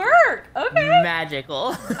actually work. Okay.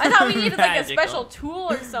 Magical. I thought we needed like a special tool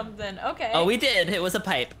or something. Okay. Oh, we did. It was a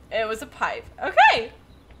pipe. It was a pipe. Okay.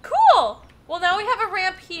 Cool. Well, now we have a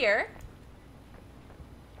ramp here.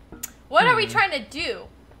 What are we trying to do?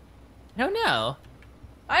 I don't know.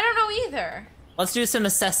 I don't know either. Let's do some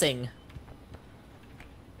assessing.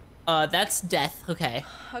 That's death. Okay.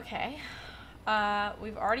 Okay.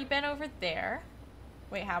 We've already been over there.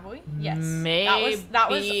 Wait, have we? Yes. Maybe. That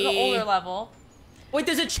was the older level. Wait,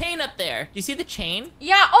 there's a chain up there. Do you see the chain?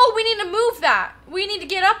 Yeah. Oh, we need to move that. We need to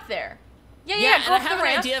get up there. Yeah. And Go I up have the an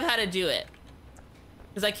ramp. idea of how to do it.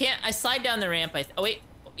 Because I can't. I slide down the ramp. Oh wait.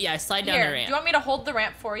 Yeah, I slide down the ramp. Do you want me to hold the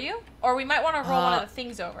ramp for you, or we might want to roll one of the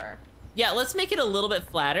things over? Yeah. Let's make it a little bit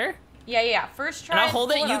flatter. Yeah. First try. And I'll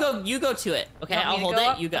hold it. Up. You go to it. Okay. I'll hold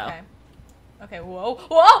it. You go. Okay. Whoa.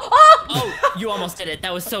 Oh! Oh, you almost did it.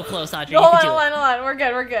 That was so close, Audrey. Hold on. We're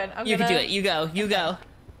good. You can do it. You go.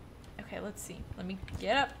 Okay, let's see. Let me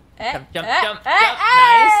get up. Jump.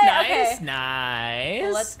 Nice.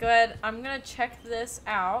 Well, that's good. I'm gonna check this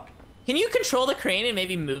out. Can you control the crane and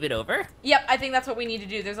maybe move it over? Yep, I think that's what we need to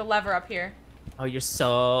do. There's a lever up here. Oh,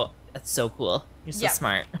 that's so cool. You're so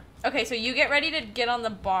smart. Okay, so you get ready to get on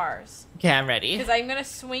the bars. Okay, I'm ready. Because I'm gonna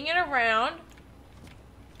swing it around.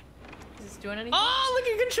 Is this doing anything? Oh, look,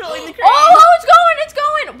 you're controlling the crane. Oh, it's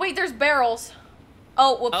going! Wait, there's barrels.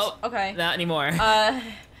 Oh, whoops. Oh, okay. Not anymore.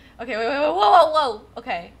 Okay, wait, whoa.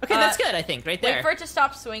 Okay. Okay, that's good, I think, right there. Wait for it to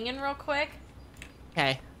stop swinging real quick.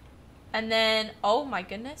 Okay. And then, oh my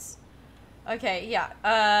goodness. Okay, yeah.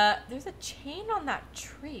 There's a chain on that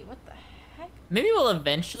tree. What the heck? Maybe we'll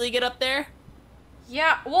eventually get up there.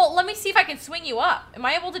 Yeah, well, let me see if I can swing you up. Am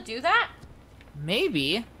I able to do that?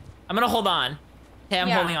 Maybe. I'm gonna hold on. Okay, I'm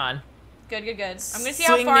holding on. Good. I'm gonna see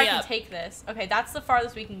how far I can take this. Okay, that's the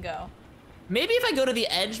farthest we can go. Maybe if I go to the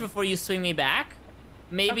edge before you swing me back,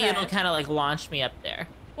 maybe it'll kind of like launch me up there.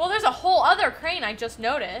 Well, there's a whole other crane I just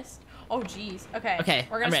noticed. Oh, jeez. Okay. Okay,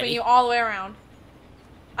 We're gonna I'm swing ready. you all the way around.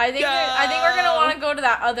 I think we're gonna want to go to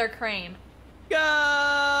that other crane. Go!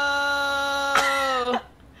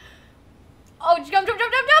 Oh, jump! Jump!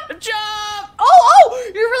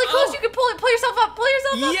 Oh! You're really close. You can pull it. Pull yourself up. Pull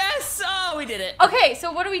yourself up. Yes! Oh, we did it. Okay,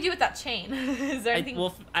 so what do we do with that chain? Is there anything?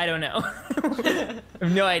 I don't know. I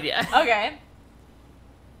have no idea. Okay.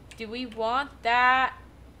 Do we want that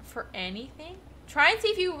for anything? Try and see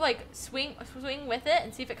if you like swing with it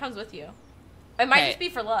and see if it comes with you. It might just be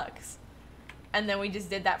for looks. And then we just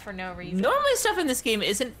did that for no reason. Normally stuff in this game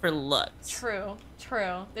isn't for looks. True.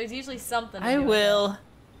 There's usually something to I do will.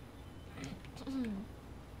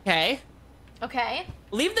 Okay. Okay.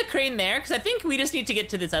 Leave the crane there, because I think we just need to get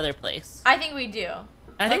to this other place. I think we do.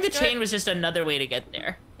 I think the chain was just another way to get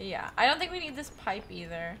there. Yeah. I don't think we need this pipe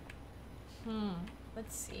either.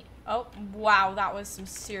 Let's see. Oh, wow. That was some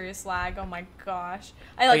serious lag. Oh, my gosh.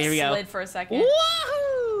 I, like, slid for a second.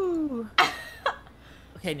 Woohoo!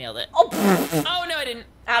 Okay, nailed it. Oh, no, I didn't.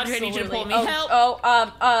 Absolutely. I need you to pull me. Help.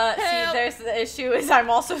 Help. See, there's the issue is I'm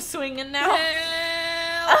also swinging now.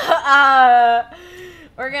 Help.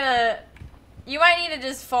 We're gonna... You might need to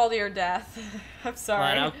just fall to your death. I'm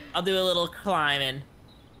sorry. Hold on, I'll do a little climbing.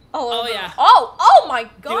 Oh, yeah. Oh my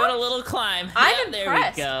god. Doing a little climb. I'm There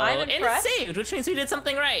impressed. we go. I'm impressed. And it saved, which means we did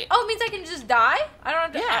something right. Oh, it means I can just die? I don't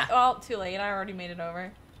have to... Yeah. Well, too late. I already made it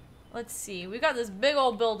over. Let's see. We got this big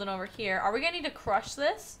old building over here. Are we gonna need to crush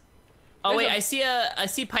this? Oh, wait, I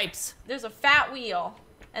see pipes. There's a fat wheel.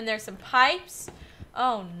 And there's some pipes.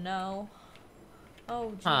 Oh, no.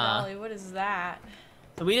 Oh, gee golly, what is that?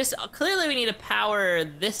 So we just... Clearly we need to power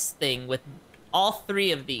this thing with all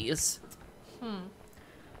 3 of these.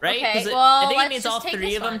 Right? Okay, well, I think it let's needs just all take 3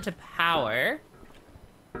 this of them one. to power.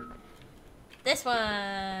 This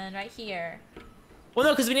one right here. Well,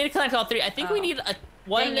 no, because we need to connect all 3. I think we need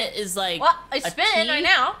one that is like... Well, it's spinning right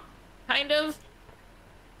now. Kind of.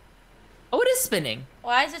 Oh, it is spinning.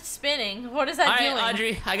 Why is it spinning? What is that doing? All right,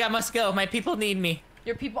 Audrey, I must go. My people need me.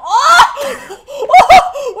 Your people...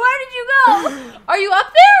 Oh! Where did you go? Are you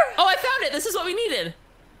up there? Oh, I found it. This is what we needed.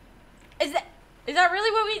 Is that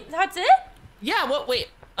really what we... That's it? Yeah, what? Wait.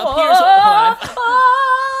 Up here's what... Hold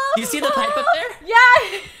on. Do you see the pipe up there?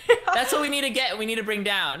 Yeah. That's what we need to get. We need to bring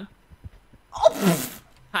down. Oh.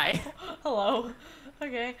 Hi. Hello.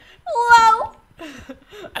 Okay. Hello. Ow,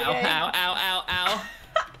 ow, ow, ow, ow.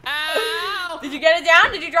 Ow! Did you get it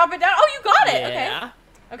down? Did you drop it down? Oh, you got it. Yeah.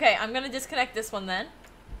 Okay, I'm gonna disconnect this one then.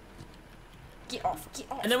 Get off, get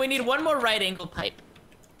off. And then we need one more right angle pipe.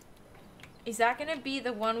 Is that gonna be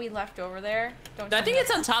the one we left over there? I think it's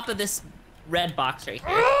on top of this red box right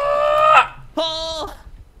here. Pull!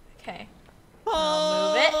 Okay. Pull!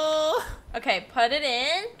 I'll move it. Okay, put it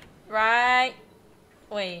in. Right.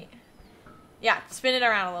 Wait. Yeah, spin it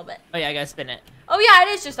around a little bit. Oh yeah, I gotta spin it. Oh yeah,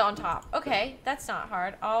 it is just on top. Okay, that's not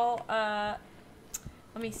hard.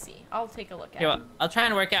 Let me see. I'll take a look at it. I'll try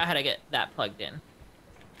and work out how to get that plugged in.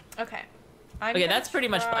 Okay. Okay, that's pretty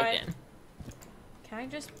much plugged in. Can I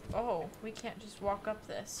just... Oh, we can't just walk up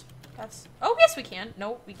this. That's... Oh, yes, we can.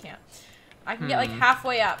 Nope, we can't. I can get, like,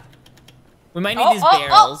 halfway up. We might need these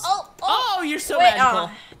barrels. Oh, you're so magical.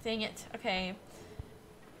 Oh, dang it. Okay.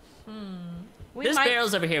 There's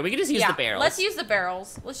barrels over here. We can just use the barrels. Let's use the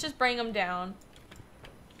barrels. Let's just bring them down.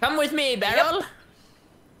 Come with me, barrel. Yep.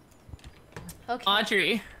 Okay.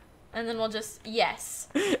 Audrey. And then we'll just... Yes.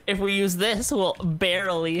 If we use this, we'll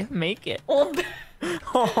barely make it. Oh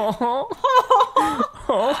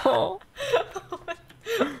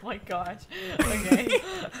my gosh. Okay.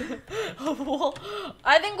 Well,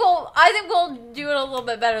 I think we'll do it a little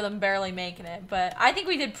bit better than barely making it, but I think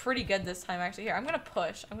we did pretty good this time actually. Here, I'm gonna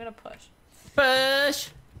push. Push.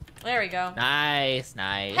 There we go. Nice,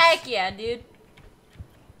 nice. Heck yeah, dude.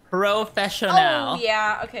 Professional. Oh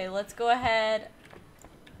yeah. Okay, let's go ahead.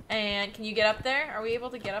 And can you get up there? Are we able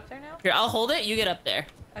to get up there now? Here, I'll hold it. You get up there.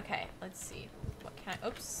 Okay, let's see. What can I...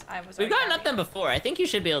 Oops, I was... We've gotten up them before. I think you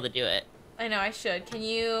should be able to do it. I know, I should. Can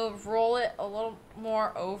you roll it a little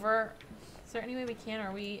more over? Is there any way we can? Or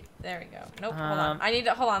are we... There we go. Nope, hold on. I need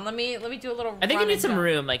to... Hold on. Let me do a little I think you need some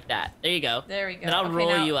room like that. There you go. There we go. And I'll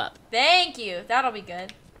roll you up. Thank you. That'll be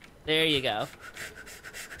good. There you go.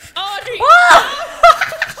 Audrey!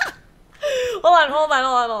 Hold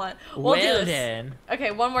on. We'll do this. Then.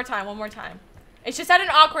 Okay, one more time. It's just at an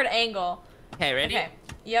awkward angle. Okay, ready? Okay.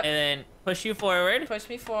 Yep. And then push you forward. Push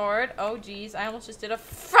me forward. Oh, geez. I almost just did a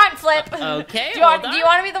front flip. Okay, do you want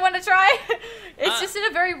to be the one to try? It's just in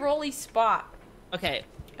a very rolly spot. Okay.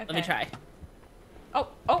 Let me try. Oh,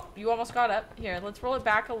 you almost got up. Here, let's roll it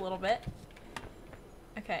back a little bit.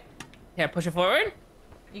 Okay. Here, push it forward.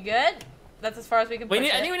 You good? That's as far as we can push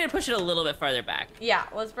it. I think we need to push it a little bit farther back. Yeah,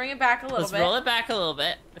 let's bring it back a little bit. Let's roll it back a little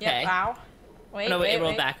bit. Okay. Yep, wow. Wait, no, wait, roll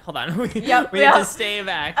wait. back. Hold on. We yep, we have to stay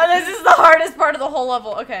back. Oh, this is the hardest part of the whole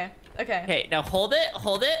level. Okay, okay. Okay, now hold it,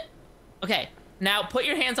 hold it. Okay, now put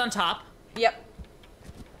your hands on top. Yep.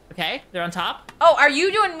 Okay, they're on top. Oh, are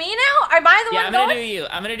you doing me now? Am I the one going? Yeah, I'm gonna do you.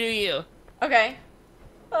 I'm gonna do you. Okay.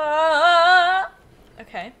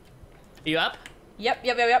 Okay. Are you up? Yep.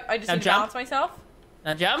 I just need to balance myself.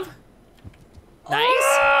 Now jump. Nice.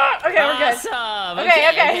 Okay, we're good. Awesome.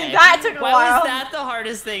 Okay. That took a while. Why was that the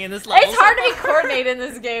hardest thing in this level? It's hard to be coordinated in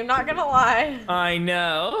this game, not gonna lie. I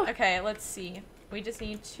know. Okay, let's see. We just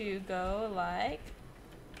need to go like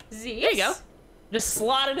Z. There you go. Just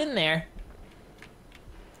slot it in there.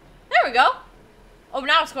 There we go. Oh,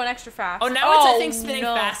 now it's going extra fast. Oh, now it's, I think, spinning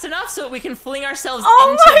fast enough so we can fling ourselves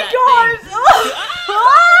into that thing.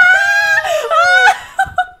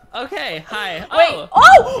 Okay, hi. Wait.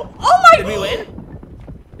 Oh my. Did we win?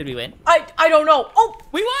 Did we win? I don't know. Oh.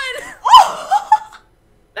 We won.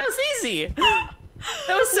 That was easy. That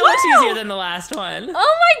was so much easier than the last one. Oh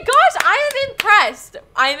my gosh, I am impressed.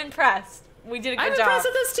 I am impressed. We did a good job. I'm impressed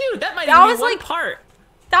with this too. That might be one part.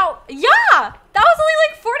 That was only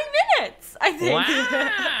like 40 minutes, I think.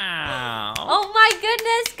 Wow. Oh my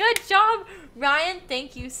goodness, good job. Ryan,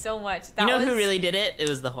 thank you so much. You know who really did it? It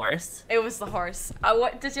was the horse. It was the horse.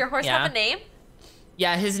 What does your horse have a name?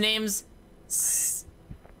 Yeah, his name's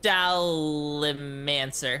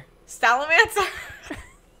Stalimancer. Stalimancer?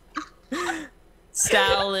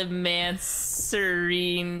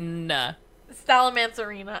 Stalimancerina.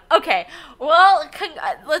 Stalimancerina. Okay. Well,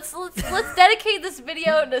 let's dedicate this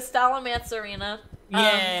video to Stalimancerina.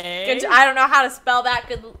 Yay. I don't know how to spell that.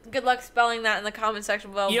 Good luck spelling that in the comment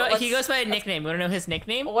section below. You know, he goes by a nickname. You want to know his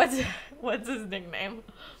nickname? What's his nickname?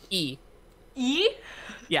 E. E?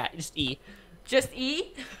 Yeah, just E. Just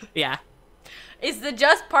E? Yeah. Is the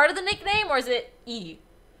just part of the nickname or is it E?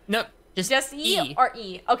 Nope. Just E or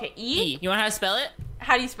E? Okay, E? E. You want how to spell it?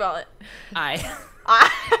 How do you spell it? I.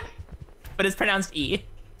 But it's pronounced E.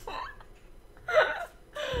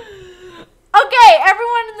 Okay,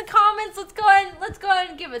 everyone in the comments, let's go ahead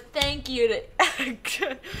and give a thank you to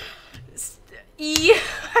E.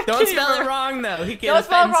 Don't spell it wrong though. He can Don't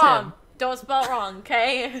spell it wrong. Him. Don't spell it wrong,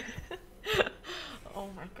 okay? Oh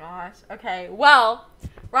my gosh. Okay, well,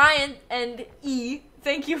 Ryan and E,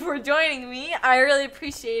 thank you for joining me. I really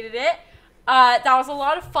appreciated it. That was a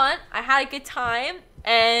lot of fun. I had a good time,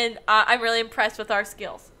 and I'm really impressed with our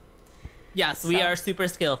skills. Yes, we are super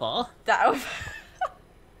skillful.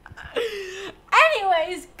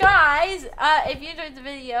 Anyways, guys, if you enjoyed the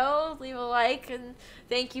video, leave a like, and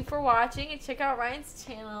thank you for watching, and check out Ryan's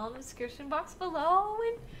channel in the description box below,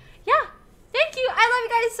 and yeah, thank you. I love you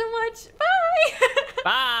guys so much. Bye.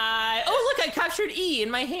 Bye. Oh, look, I captured E in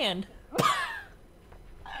my hand.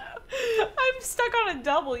 I'm stuck on a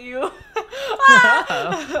W. Oh,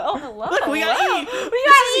 hello. Look, we got E. We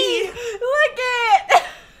got E. Look it.